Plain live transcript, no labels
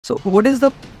So, what is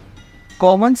the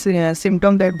common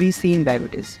symptom that we see in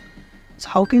diabetes? So,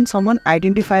 how can someone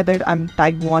identify that I'm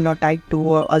type 1 or type 2,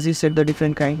 or as you said, the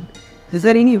different kind? Is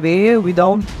there any way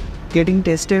without getting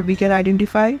tested we can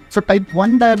identify? So type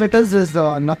 1 diabetes is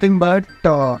nothing but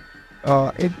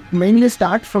it mainly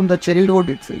starts from the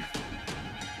childhood itself.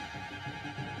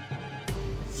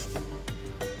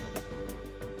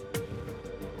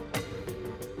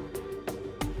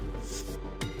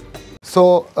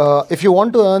 So if you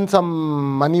want to earn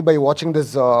some money by watching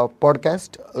this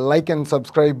podcast, like and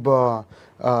subscribe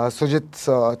Sujit's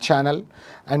channel.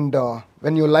 And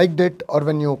when you liked it or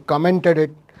when you commented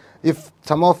it, if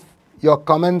some of your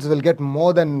comments will get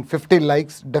more than 50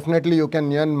 likes, definitely you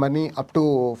can earn money up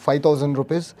to 5,000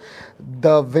 rupees.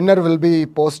 The winner will be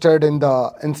posted in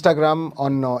the Instagram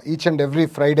on each and every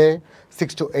Friday,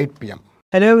 6 to 8 p.m.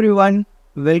 Hello everyone,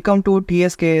 welcome to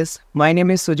TSKS. My name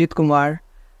is Sujit Kumar,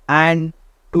 and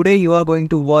today you are going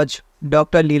to watch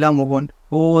Dr. Leela Mohan,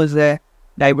 who is a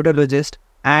diabetologist,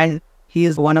 and he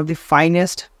is one of the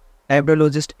finest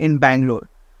diabetologists in Bangalore.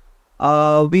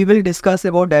 We will discuss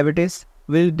about diabetes,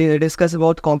 we'll discuss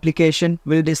about complication,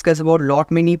 we'll discuss about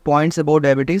lot many points about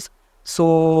diabetes.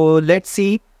 So let's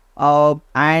see,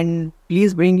 and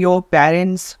please bring your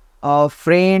parents,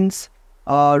 friends,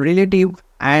 relative,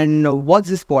 and watch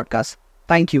this podcast.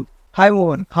 Thank you. Hi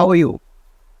Mohan, how are you?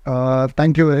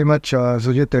 Thank you very much,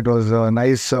 Sujit. It was a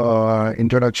nice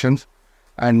introductions.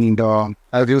 And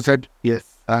as you said,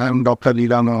 yes, I am Dr.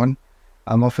 Leela Mohan.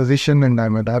 I'm a physician and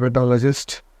I'm a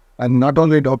diabetologist. And not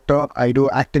only doctor, I do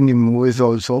acting in movies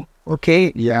also.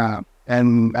 Okay. Yeah.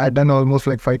 And I've done almost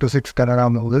like 5 to 6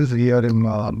 Kannada movies here in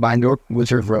Bangalore,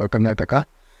 which is Karnataka.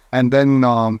 And then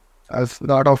a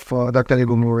lot of the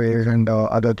Telugu movies and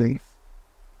other things.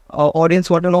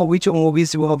 Audience want to know which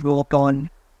movies you have worked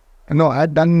on. No,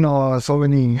 I've done so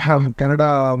many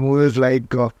Kannada movies like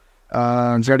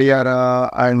Zadiara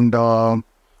and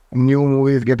new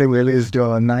movies getting released,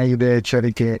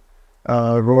 Dietary,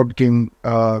 Road King,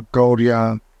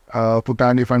 Gaurya,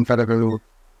 Putani Fan Feragalu,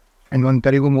 and one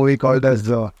Telugu movie called as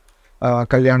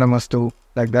Kalyana Mastu,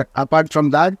 like that. Apart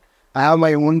from that, I have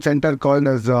my own center called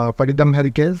as Padidam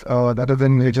Herikes, that is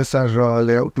in HSR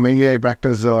layout. Mainly I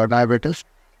practice diabetes.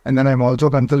 And then I'm also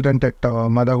consultant at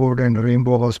Motherhood and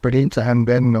Rainbow Hospitals, and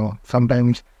then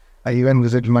sometimes I even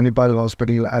visit Manipal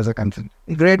Hospital as a consultant.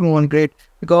 Great, Mohan, great.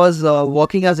 Because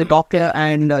working as a doctor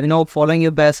and following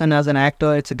your passion as an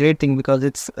actor, it's a great thing because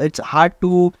it's hard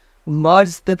to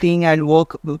merge the thing and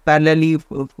work parallelly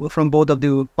from both of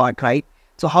the part, right?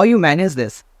 So how you manage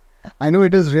this? I know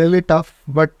it is really tough,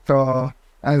 but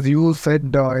as you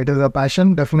said, it is a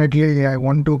passion. Definitely, I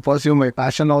want to pursue my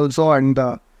passion also and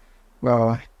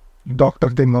doctor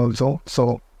thing also.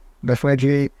 So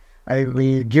definitely I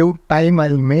will give time,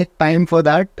 I'll make time for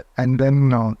that, and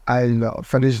then I'll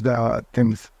finish the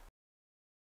things.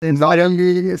 Not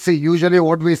only, see, usually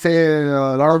what we say,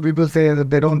 a lot of people say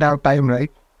that they don't have time, right?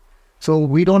 So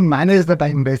we don't manage the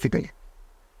time basically.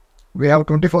 We have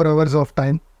 24 hours of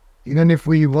time. Even if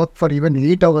we work for even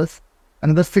 8 hours,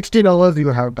 another 16 hours you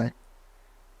have time.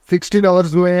 16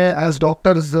 hours where, as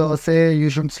doctors say,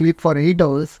 you should sleep for 8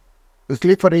 hours. You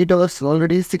sleep for 8 hours,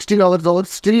 already 16 hours,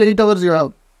 still 8 hours you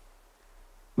have.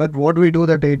 But what we do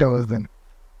that 8 hours then?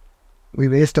 We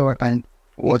waste our time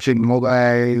watching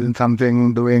mobile,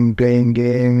 something, playing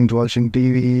games, watching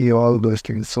TV, all those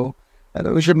things. So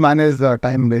we should manage the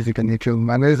time basically. If you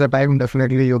manage the time,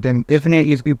 definitely you can.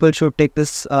 Definitely, if people should take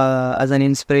this as an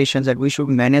inspiration that we should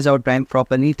manage our time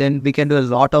properly, then we can do a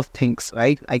lot of things,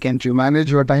 right? If you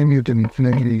manage your time, you can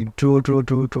definitely.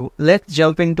 True. Let's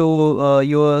jump into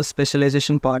your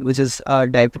specialization part, which is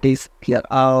diabetes here.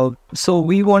 So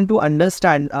we want to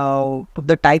understand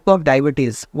the type of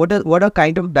diabetes. What are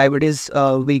kind of diabetes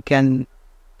we can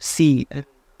see?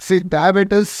 See,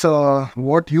 diabetes,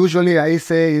 what usually I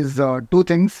say is two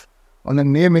things. On the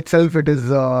name itself, it is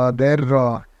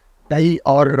die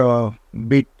or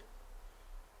beat.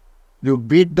 You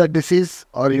beat the disease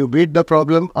or you beat the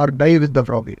problem or die with the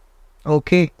problem.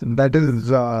 Okay. That is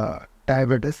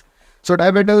diabetes. So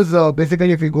diabetes,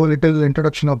 basically if you go little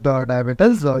introduction of the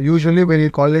diabetes, usually when you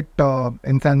call it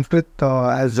in Sanskrit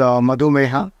as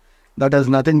Madhumeha, that is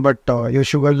nothing but your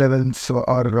sugar levels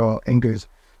are increased.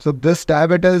 So this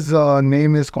diabetes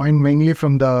name is coined mainly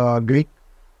from the Greek,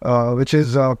 which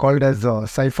is called as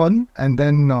siphon. And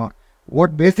then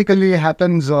what basically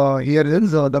happens here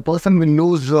is the person will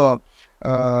lose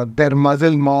their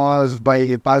muscle mass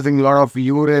by passing a lot of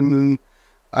urine,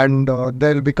 and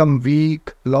they'll become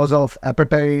weak, loss of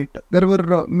appetite. There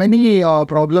were many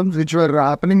problems which were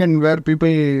happening and where people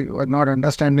were not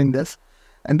understanding this.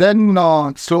 And then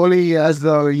slowly as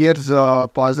the years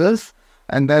passes,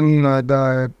 and then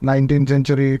the 19th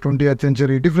century, 20th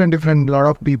century, different lot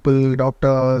of people,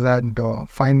 doctors, and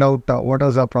find out what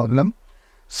is the problem.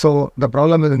 So the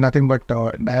problem is nothing but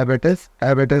diabetes.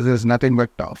 Diabetes is nothing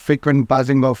but frequent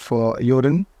passing of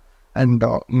urine, and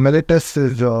mellitus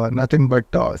is nothing but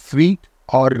sweet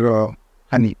or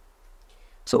honey.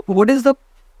 So what is the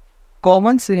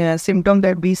common symptom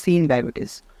that we see in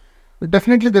diabetes?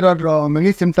 Definitely, there are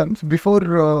many symptoms.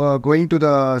 Before going to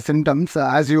the symptoms,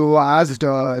 as you asked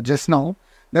just now,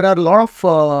 there are a lot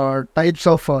of types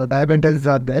of diabetes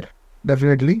are there.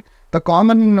 Definitely, the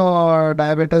common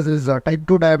diabetes is type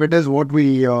 2 diabetes, what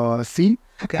we see.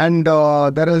 Okay. And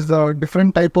there is a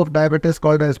different type of diabetes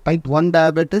called as type 1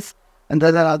 diabetes. And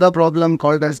there's another problem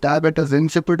called as diabetes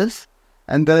insipidus.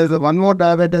 And there is one more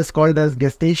diabetes called as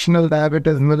gestational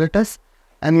diabetes mellitus.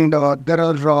 And there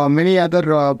are many other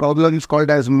problems called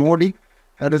as MODY.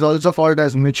 That is also called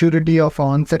as maturity of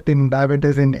onset in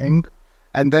diabetes in young.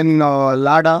 And then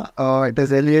LADA, it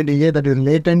is LADA, that is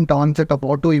latent onset of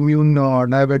autoimmune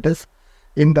diabetes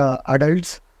in the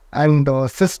adults. And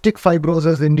cystic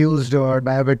fibrosis induced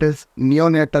diabetes,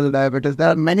 neonatal diabetes. There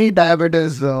are many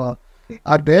diabetes are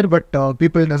there, but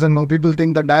people doesn't know. People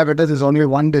think that diabetes is only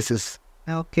one disease.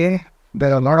 Okay.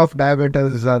 There are a lot of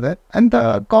diabetes are there. And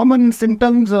the common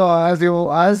symptoms, as you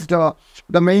asked,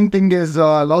 the main thing is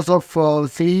loss of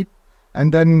sleep,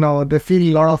 and then they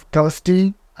feel a lot of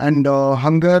thirsty and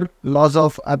hunger, loss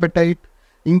of appetite,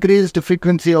 increased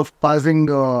frequency of passing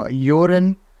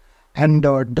urine, and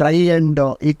dry and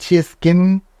itchy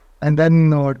skin, and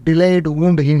then delayed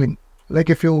wound healing. Like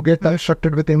if you get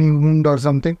constructed with any wound or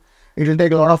something, it will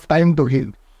take a lot of time to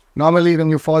heal. Normally, when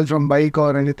you fall from bike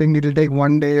or anything, it will take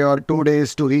 1 day or 2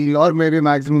 days to heal, or maybe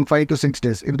maximum 5 to 6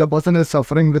 days. If the person is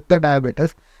suffering with the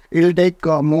diabetes, it will take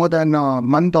more than a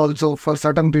month also for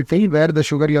certain people where the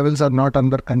sugar levels are not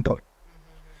under control.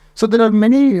 So there are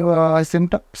many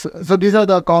symptoms. So these are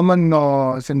the common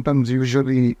symptoms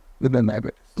usually with the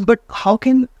diabetes. But how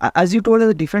can, as you told us,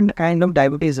 a different kind of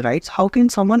diabetes, right? How can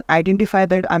someone identify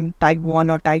that I'm type 1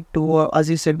 or type 2, or as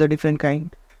you said, the different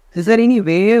kind? Is there any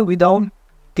way without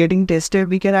getting tested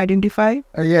we can identify?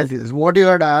 Yes. What you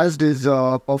had asked is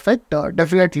perfect.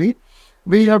 Definitely.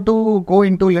 We have to go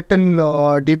into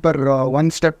little deeper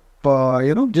one step,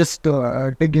 just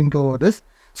dig into this.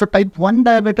 So type 1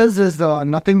 diabetes is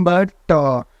nothing but,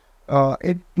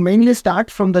 it mainly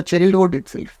starts from the childhood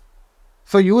itself.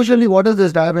 So usually what is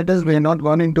this diabetes? We are not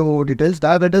gone into details.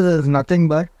 Diabetes is nothing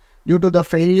but due to the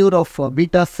failure of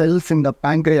beta cells in the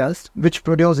pancreas, which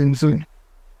produce insulin.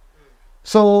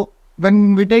 So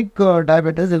when we take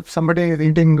diabetes, if somebody is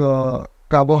eating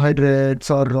carbohydrates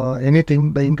or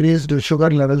anything, the increased sugar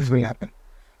levels will happen.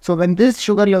 So when these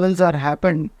sugar levels are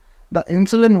happened, the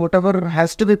insulin, whatever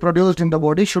has to be produced in the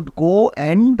body, should go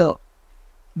and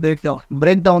break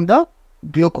down the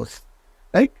glucose,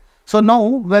 right? So now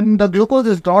when the glucose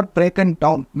is not broken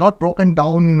down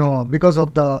because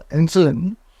of the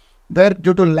insulin, they're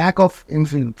due to lack of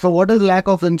insulin. So what is lack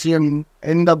of insulin?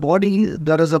 In the body,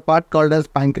 there is a part called as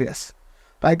pancreas.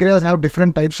 Pancreas have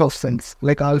different types of cells,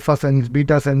 like alpha cells,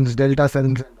 beta cells, delta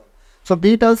cells. So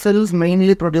beta cells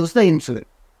mainly produce the insulin.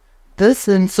 This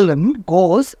insulin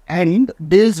goes and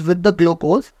deals with the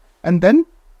glucose, and then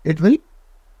it deals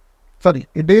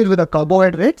with the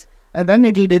carbohydrates, and then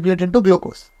it will deplete into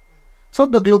glucose. So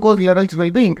the glucose levels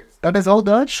will be increased. That is how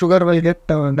the sugar will get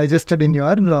digested in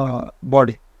your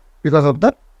body because of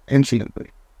the insulin.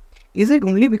 Is it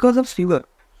only because of sugar?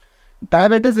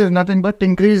 Diabetes is nothing but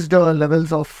increased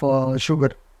levels of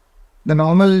sugar. The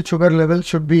normal sugar level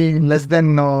should be less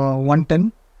than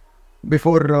 110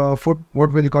 before food,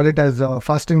 what we'll call it as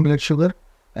fasting blood sugar.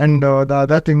 And the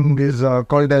other thing is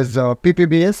called as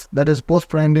PPBS, that is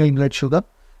postprandial blood sugar,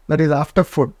 that is after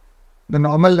food. The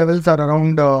normal levels are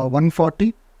around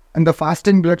 140, and the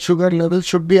fasting blood sugar levels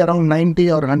should be around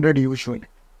 90 or 100 usually.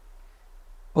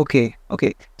 Okay.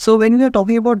 So when we are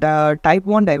talking about type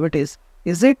 1 diabetes,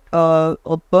 is it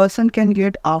a person can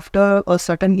get after a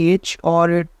certain age,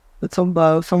 or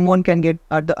someone can get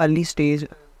at the early stage?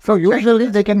 So usually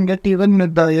they can get even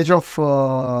at the age of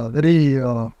very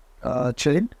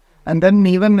child. And then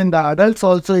even in the adults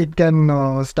also it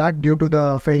can start due to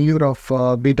the failure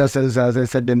of beta cells, as I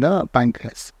said, in the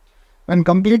pancreas. When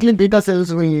completely beta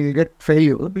cells will get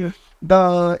failure,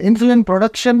 the insulin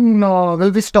production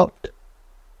will be stopped.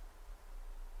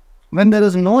 When there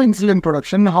is no insulin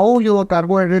production, how your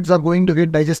carbohydrates are going to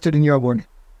get digested in your body?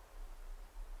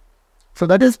 So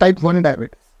that is type 1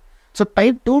 diabetes. So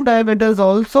type 2 diabetes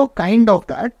also kind of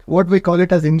that, what we call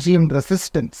it as insulin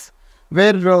resistance.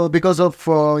 where because of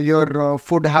your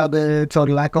food habits or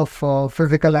lack of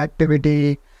physical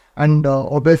activity and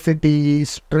obesity,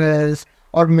 stress,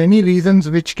 or many reasons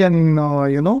which can,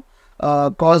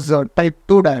 cause type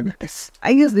 2 diabetes.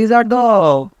 I guess these are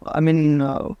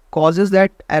the, causes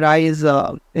that arise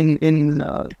in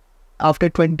after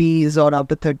 20s or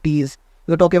after 30s.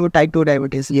 You're talking about type 2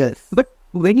 diabetes. Yes. But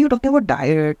when you're talking about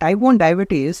type 1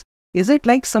 diabetes, is it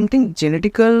like something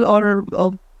genetical,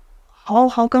 or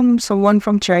how come someone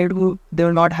from childhood, they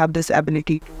will not have this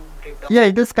ability to break down? Yeah,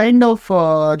 it is kind of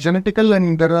genetical,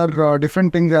 and there are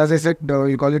different things. As I said,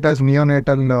 you call it as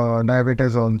neonatal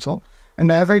diabetes also.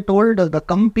 And as I told, the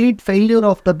complete failure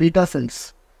of the beta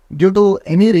cells due to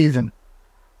any reason.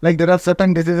 Like there are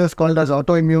certain diseases called as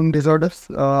autoimmune disorders.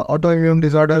 Autoimmune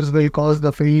disorders will cause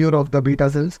the failure of the beta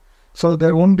cells. So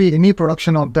there won't be any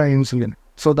production of the insulin.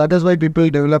 So that is why people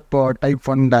develop type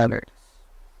 1 diabetes.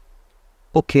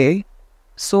 Okay.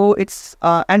 So it's,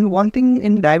 and one thing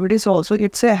in diabetes also,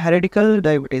 it's a hereditary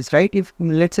diabetes, right? If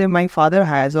let's say my father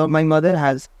has or my mother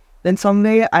has, then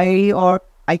someday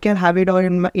I can have it, or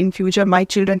in future my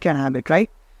children can have it, right?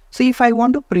 So if I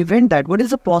want to prevent that, what is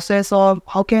the process, of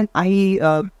how can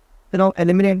I,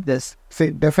 eliminate this?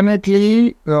 See,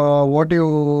 definitely what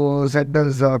you said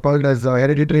is called as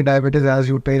hereditary diabetes. As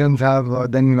your parents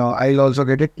have, then I'll also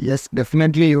get it. Yes,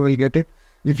 definitely you will get it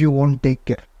if you won't take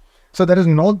care. So there is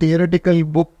no theoretical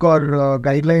book or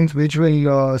guidelines which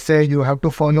will say you have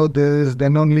to follow this,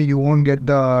 then only you won't get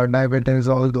the diabetes,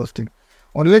 all those things.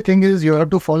 Only thing is you have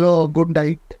to follow a good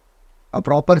diet, a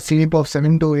proper sleep of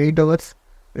 7 to 8 hours,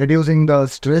 reducing the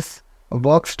stress,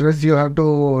 work stress you have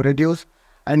to reduce,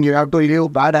 and you have to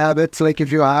leave bad habits. Like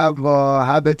if you have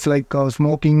habits like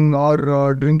smoking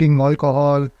or drinking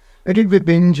alcohol, let it be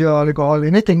binge alcohol,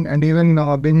 anything, and even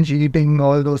binge eating,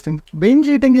 all those things. Binge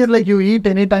eating is like you eat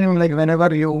anytime, like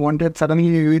whenever you want it, suddenly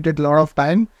you eat it a lot of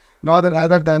time,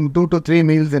 rather than 2 to 3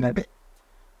 meals in a day.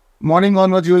 Morning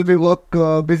onwards, you will be work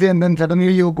busy, and then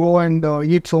suddenly you go and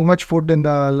eat so much food in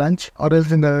the lunch, or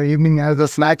else in the evening as the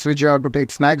snacks, which you have to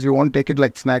take snacks, you won't take it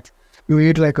like snacks. You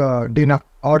eat like a dinner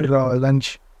or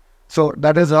lunch. So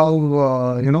that is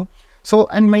how, So,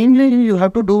 and mainly you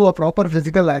have to do a proper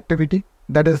physical activity.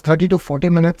 That is 30 to 40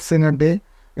 minutes in a day.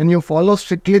 When you follow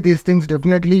strictly these things,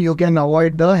 definitely you can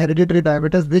avoid the hereditary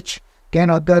diabetes, which can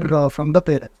occur from the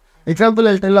parents. Example,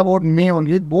 I'll tell about me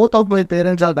only. Both of my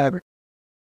parents are diabetic.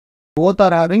 Both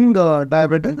are having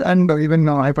diabetes and even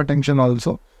hypertension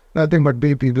also. Nothing but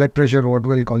BP, blood pressure, what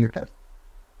we'll call it as.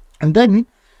 And then,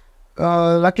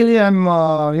 luckily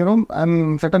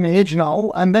I'm certain age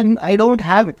now, and then I don't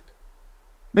have it.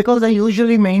 Because I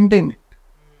usually maintain it.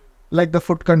 Like the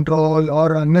food control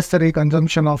or unnecessary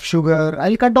consumption of sugar.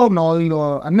 I'll cut down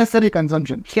all unnecessary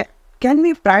consumption. Can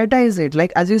we prioritize it?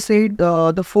 Like as you said,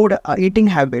 the food, eating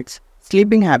habits,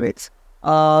 sleeping habits,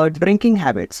 drinking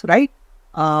habits, right?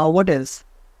 What else?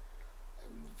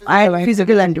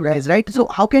 Physical activities, right? So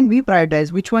how can we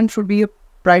prioritize? Which one should be a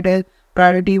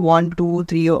priority 1, 2,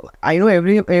 3? I know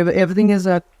everything is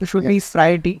should be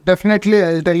priority. Definitely,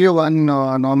 I'll tell you one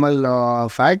normal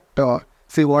fact.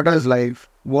 See, what is life?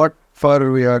 What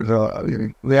for we are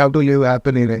living? We have to live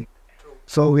happily, right?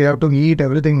 So we have to eat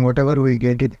everything, whatever we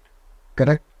get it.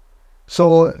 Correct?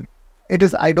 So it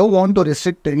is, I don't want to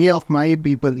restrict any of my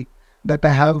people that I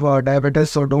have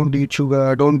diabetes, so don't eat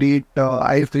sugar, don't eat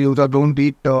ice cream, or don't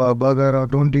eat burger, or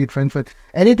don't eat french fries.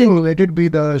 Anything, let it be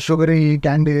the sugary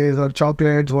candies or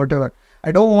chocolates, whatever.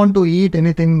 I don't want to eat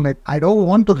anything like, I don't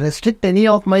want to restrict any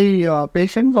of my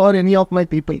patients or any of my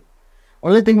people.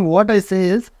 Only thing what I say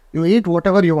is, you eat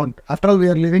whatever you want. After all, we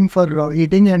are living for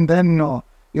eating, and then,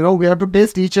 we have to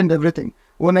taste each and everything.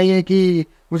 वो नहीं है कि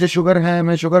मुझे sugar है,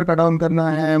 मैं sugar cut down करना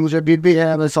है, मुझे बीपी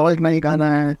है, मैं सॉल्ट नहीं खाना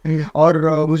है,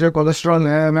 और मुझे कोलेस्ट्रॉल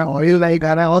है, मैं ऑयल नहीं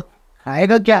खाना है, और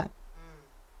खाएगा क्या?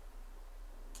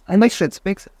 And makes sense.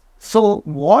 So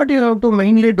what you have to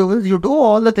mainly do is, you do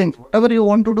all the things, whatever you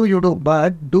want to do, you do,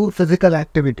 but do physical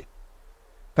activity.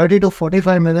 30 to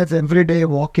 45 minutes every day,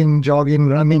 walking, jogging,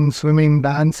 running, swimming,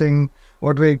 dancing,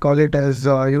 what we call it as,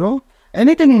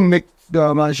 anything in mixed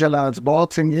martial arts,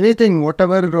 boxing, anything,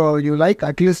 whatever you like,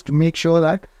 at least make sure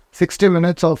that 60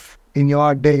 minutes of in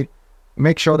your day,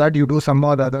 make sure that you do some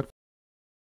or the other.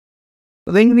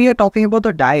 When we are talking about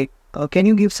the diet, can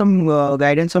you give some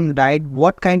guidance on diet?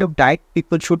 What kind of diet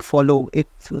people should follow?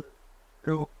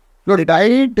 The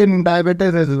diet in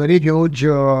diabetes is a very huge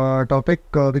topic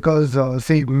because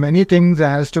see, many things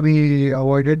has to be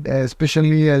avoided,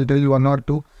 especially I'll tell you one or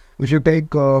two. If you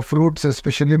take fruits,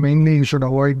 especially, mainly you should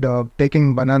avoid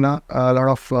taking banana. A lot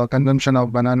of consumption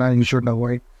of banana you should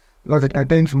avoid, because it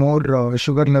contains more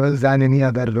sugar levels than any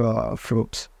other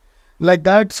fruits. like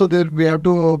that. So that we have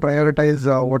to prioritize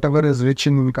whatever is rich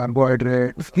in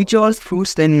carbohydrates. Which all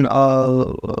fruits then,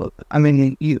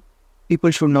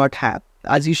 people should not have?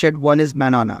 As you said, one is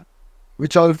banana.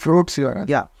 Which all fruits you are?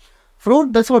 Yeah.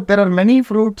 Fruit, that's what, there are many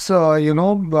fruits,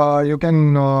 you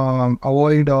can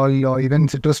avoid all, even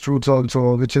citrus fruits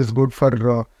also, which is good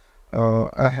for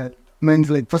health.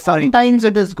 Means like for sometimes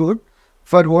it is good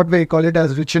for what we call it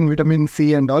as rich in vitamin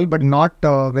C and all, but not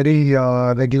very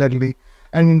regularly.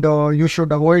 And you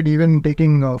should avoid even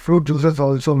taking fruit juices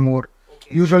also more.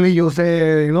 Usually you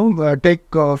say, take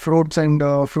fruits and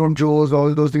fruit juice,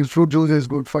 all those things. Fruit juice is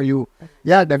good for you.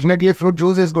 Yeah, definitely fruit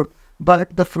juice is good.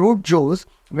 But the fruit juice,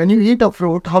 when you eat a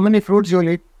fruit, how many fruits you'll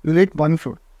eat? You'll eat one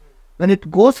fruit. When it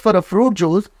goes for a fruit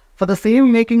juice, for the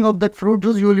same making of that fruit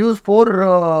juice, you'll use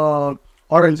 4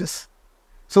 oranges.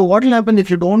 So what will happen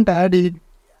if you don't add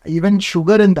even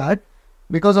sugar in that?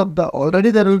 Because of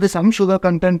already there will be some sugar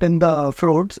content in the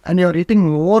fruits, and you're eating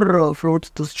more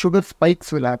fruits, the sugar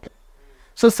spikes will happen.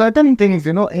 So certain things,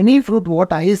 any fruit,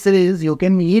 what I say is you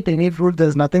can eat any fruit.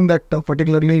 There's nothing that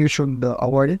particularly you should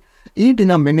avoid it. Eat in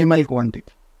a minimal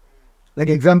quantity. Like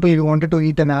example, you wanted to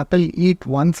eat an apple, eat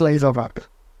 1 slice of apple.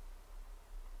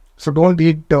 So don't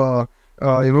eat, the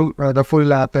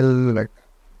full apple. Like.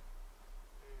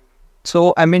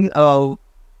 So,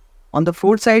 on the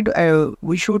fruit side,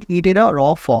 we should eat in a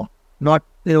raw form, not,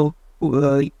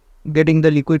 getting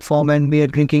the liquid form and we are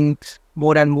drinking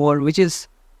more and more, which is,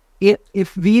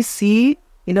 if we see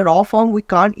in a raw form, we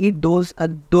can't eat those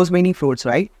many fruits,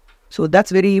 right? So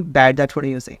that's very bad. That's what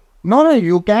you're saying. No,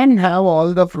 you can have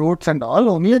all the fruits and all.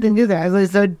 Only thing is, as I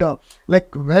said,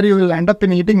 like where you will end up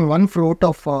in eating 1 fruit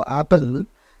of apple,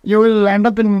 you will end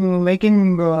up in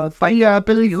making 5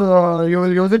 apples. You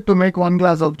will use it to make 1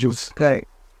 glass of juice. Correct.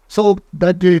 So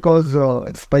that will cause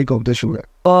a spike of the sugar.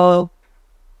 So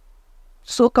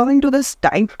coming to this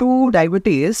type 2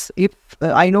 diabetes, if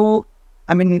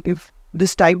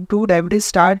this type 2 diabetes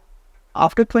start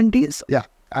after 20s? Yeah.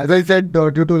 As I said,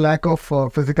 due to lack of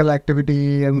physical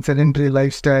activity and sedentary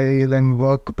lifestyle and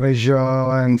work pressure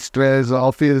and stress,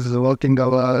 office working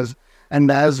hours,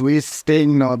 and as we stay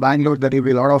in Bangalore, there will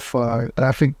be a lot of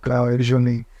traffic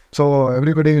usually. So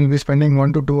everybody will be spending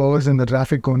 1 to 2 hours in the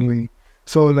traffic only.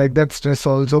 So like that stress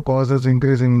also causes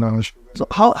increase in sugar. So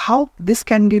how this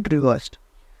can get reversed?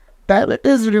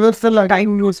 Diabetes reversal.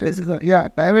 Yeah,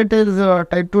 diabetes,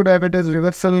 type 2 diabetes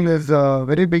reversal is a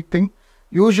very big thing.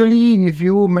 Usually, if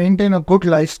you maintain a good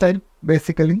lifestyle,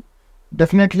 basically,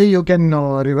 definitely you can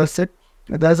reverse it.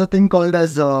 There's a thing called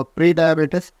as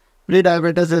pre-diabetes.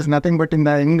 Pre-diabetes is nothing but in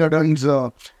the young adults,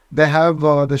 they have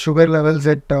the sugar levels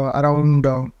at around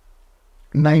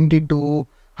 90 to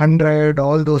 100,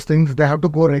 all those things. They have to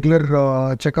go regular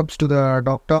checkups to the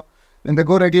doctor. When they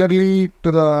go regularly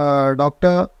to the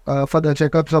doctor for the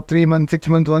checkups of 3 months, 6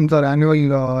 months once, or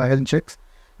annual health checks,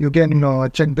 you can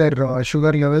check their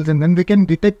sugar levels, and then we can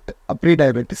detect a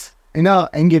pre-diabetes in a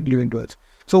young individuals.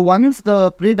 So once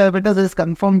the pre-diabetes is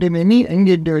confirmed in any young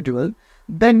individual,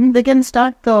 then they can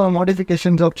start the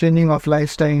modifications of changing of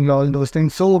lifestyle, all those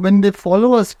things. So when they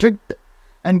follow a strict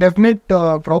and definite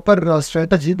proper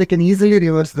strategy, they can easily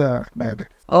reverse the diabetes.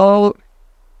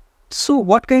 So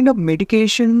what kind of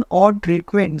medication or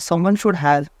treatment someone should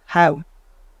have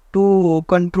to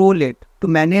control it, to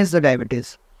manage the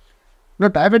diabetes? No,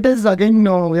 diabetes, again,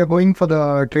 we are going for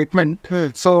the treatment.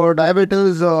 So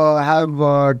diabetes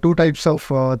have 2 types of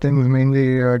things,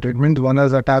 mainly treatment. One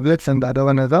is tablets and the other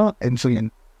one is insulin.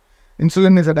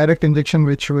 Insulin is a direct injection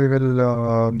which we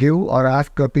will give or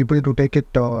ask people to take it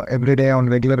every day on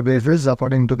regular basis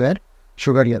according to their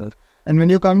sugar level. And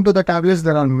when you come to the tablets,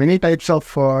 there are many types of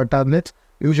tablets.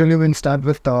 Usually we'll start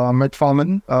with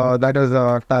metformin, that is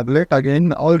a tablet.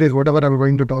 Again, all this, whatever I'm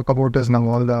going to talk about is now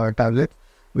all the tablets.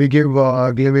 We give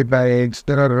glivitides.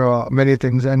 There are many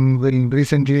things, and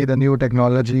recently the new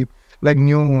technology, like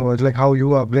how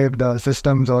you upgrade the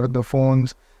systems or the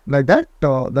phones, like that.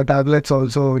 The tablets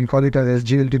also, we call it as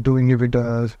SGLT2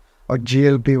 inhibitors or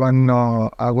GLP-1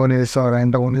 agonists or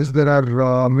antagonists. There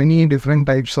are many different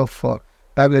types of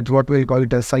tablets, what we call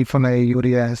it as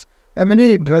sulfonylureas, and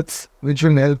many drugs which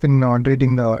will help in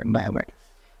treating the diabetes.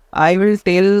 I will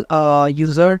tell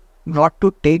user not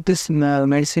to take this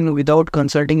medicine without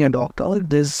consulting a doctor.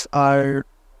 These are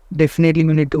definitely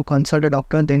you need to consult a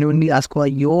doctor. Then only ask for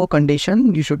your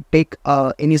condition. You should take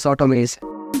any sort of medicine.